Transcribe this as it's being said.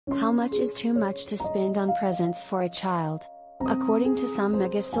How much is too much to spend on presents for a child? According to some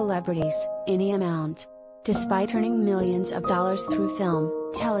mega celebrities, any amount. Despite earning millions of dollars through film,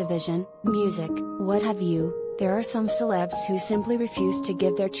 television, music, what have you, there are some celebs who simply refuse to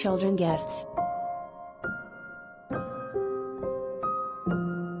give their children gifts.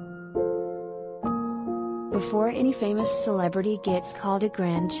 Before any famous celebrity gets called a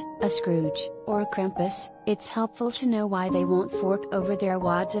Grinch, a Scrooge, or a Krampus, it's helpful to know why they won't fork over their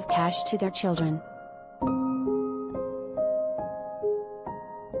wads of cash to their children.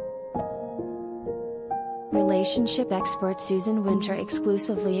 Relationship expert Susan Winter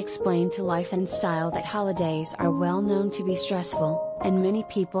exclusively explained to Life and Style that holidays are well known to be stressful, and many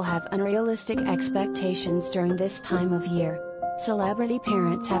people have unrealistic expectations during this time of year. Celebrity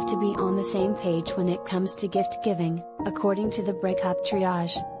parents have to be on the same page when it comes to gift giving, according to the Breakup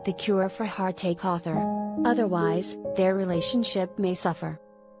Triage, The Cure for Heartache author. Otherwise, their relationship may suffer.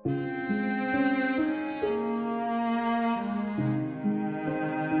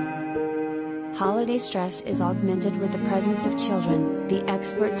 Holiday stress is augmented with the presence of children, the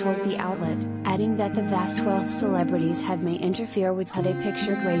expert told the outlet, adding that the vast wealth celebrities have may interfere with how they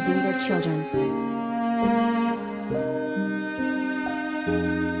pictured raising their children.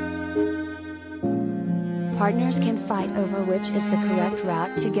 Partners can fight over which is the correct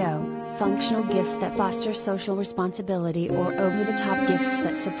route to go, functional gifts that foster social responsibility or over-the-top gifts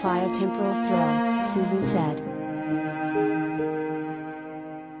that supply a temporal thrill, Susan said.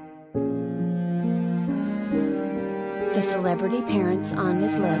 The celebrity parents on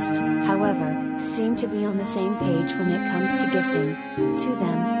this list, however, seem to be on the same page when it comes to gifting. To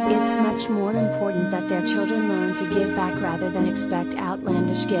them, it's much more important that their children learn to give back rather than expect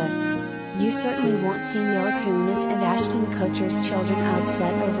outlandish gifts. You certainly won't see Mila Kunis and Ashton Kutcher's children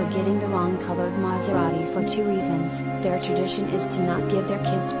upset over getting the wrong colored Maserati for two reasons. Their tradition is to not give their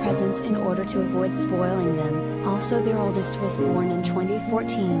kids presents in order to avoid spoiling them. Also, their oldest was born in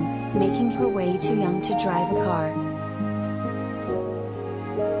 2014, making her way too young to drive a car.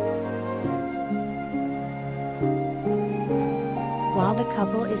 While the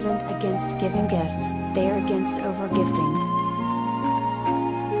couple isn't against giving gifts, they are against over-gifting.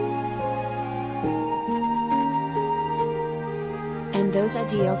 And those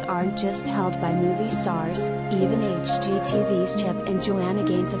ideals aren't just held by movie stars, even HGTV's Chip and Joanna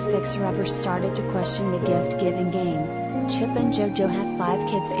Gaines of Fixer Upper started to question the gift-giving game. Chip and JoJo have 5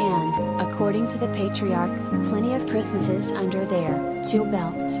 kids and, according to the patriarch, plenty of Christmases under their 2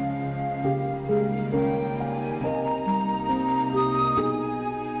 belts.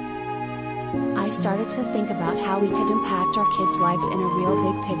 I started to think about how we could impact our kids' lives in a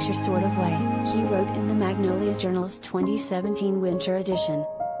real big picture sort of way, he wrote in the Magnolia Journal's 2017 winter edition.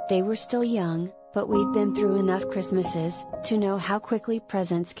 They were still young, but we'd been through enough Christmases to know how quickly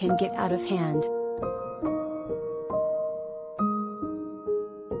presents can get out of hand.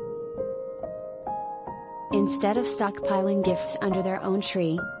 Instead of stockpiling gifts under their own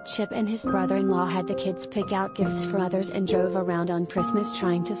tree, Chip and his brother-in-law had the kids pick out gifts for others and drove around on Christmas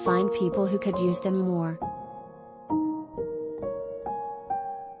trying to find people who could use them more.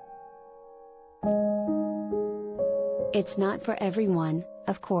 It's not for everyone,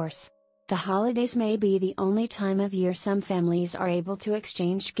 of course. The holidays may be the only time of year some families are able to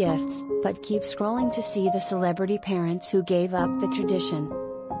exchange gifts, but keep scrolling to see the celebrity parents who gave up the tradition.